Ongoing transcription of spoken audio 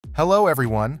Hello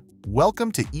everyone,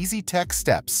 welcome to Easy Tech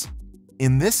Steps.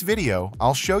 In this video,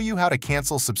 I'll show you how to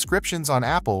cancel subscriptions on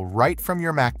Apple right from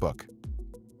your MacBook.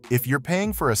 If you're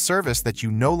paying for a service that you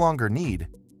no longer need,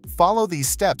 follow these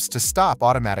steps to stop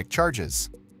automatic charges.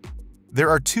 There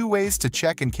are two ways to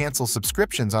check and cancel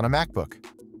subscriptions on a MacBook.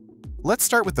 Let's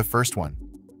start with the first one.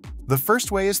 The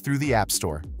first way is through the App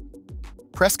Store.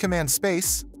 Press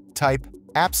Command-Space, type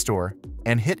App Store,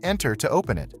 and hit Enter to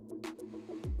open it.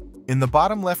 In the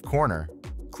bottom left corner,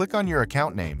 click on your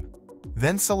account name,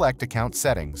 then select Account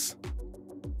Settings.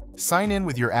 Sign in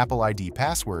with your Apple ID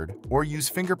password or use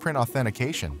fingerprint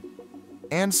authentication,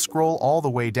 and scroll all the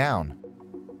way down.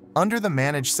 Under the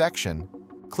Manage section,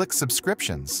 click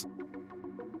Subscriptions.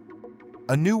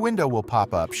 A new window will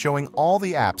pop up showing all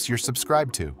the apps you're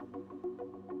subscribed to.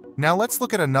 Now let's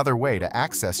look at another way to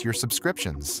access your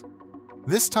subscriptions.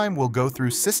 This time we'll go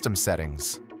through System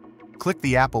Settings. Click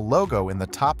the Apple logo in the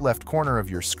top left corner of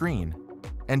your screen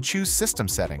and choose System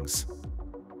Settings.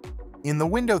 In the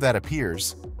window that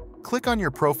appears, click on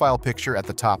your profile picture at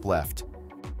the top left.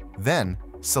 Then,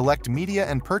 select Media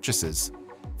and Purchases,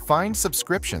 find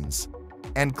Subscriptions,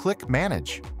 and click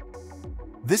Manage.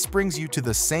 This brings you to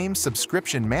the same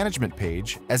subscription management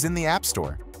page as in the App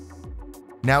Store.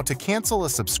 Now to cancel a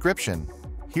subscription,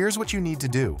 here's what you need to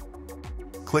do.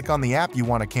 Click on the app you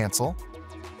want to cancel.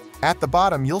 At the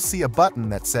bottom, you'll see a button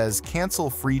that says Cancel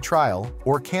Free Trial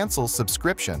or Cancel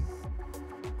Subscription.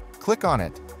 Click on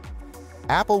it.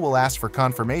 Apple will ask for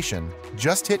confirmation,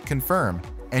 just hit Confirm,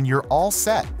 and you're all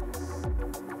set.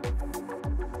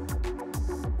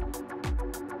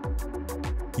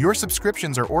 Your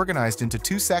subscriptions are organized into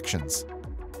two sections.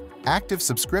 Active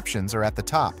subscriptions are at the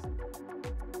top.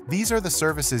 These are the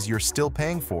services you're still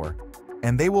paying for,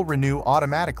 and they will renew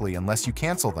automatically unless you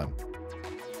cancel them.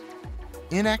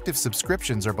 Inactive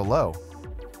subscriptions are below.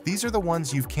 These are the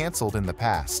ones you've canceled in the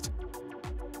past.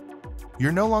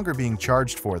 You're no longer being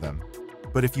charged for them,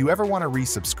 but if you ever want to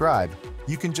resubscribe,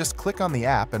 you can just click on the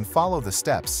app and follow the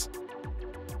steps.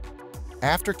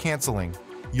 After canceling,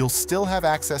 you'll still have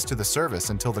access to the service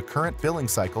until the current billing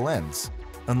cycle ends,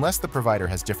 unless the provider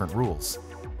has different rules.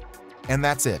 And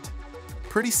that's it.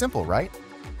 Pretty simple, right?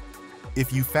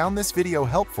 If you found this video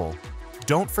helpful,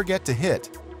 don't forget to hit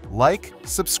like,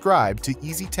 subscribe to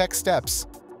Easy Tech Steps,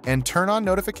 and turn on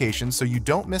notifications so you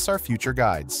don't miss our future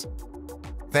guides.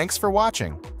 Thanks for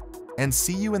watching, and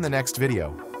see you in the next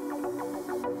video.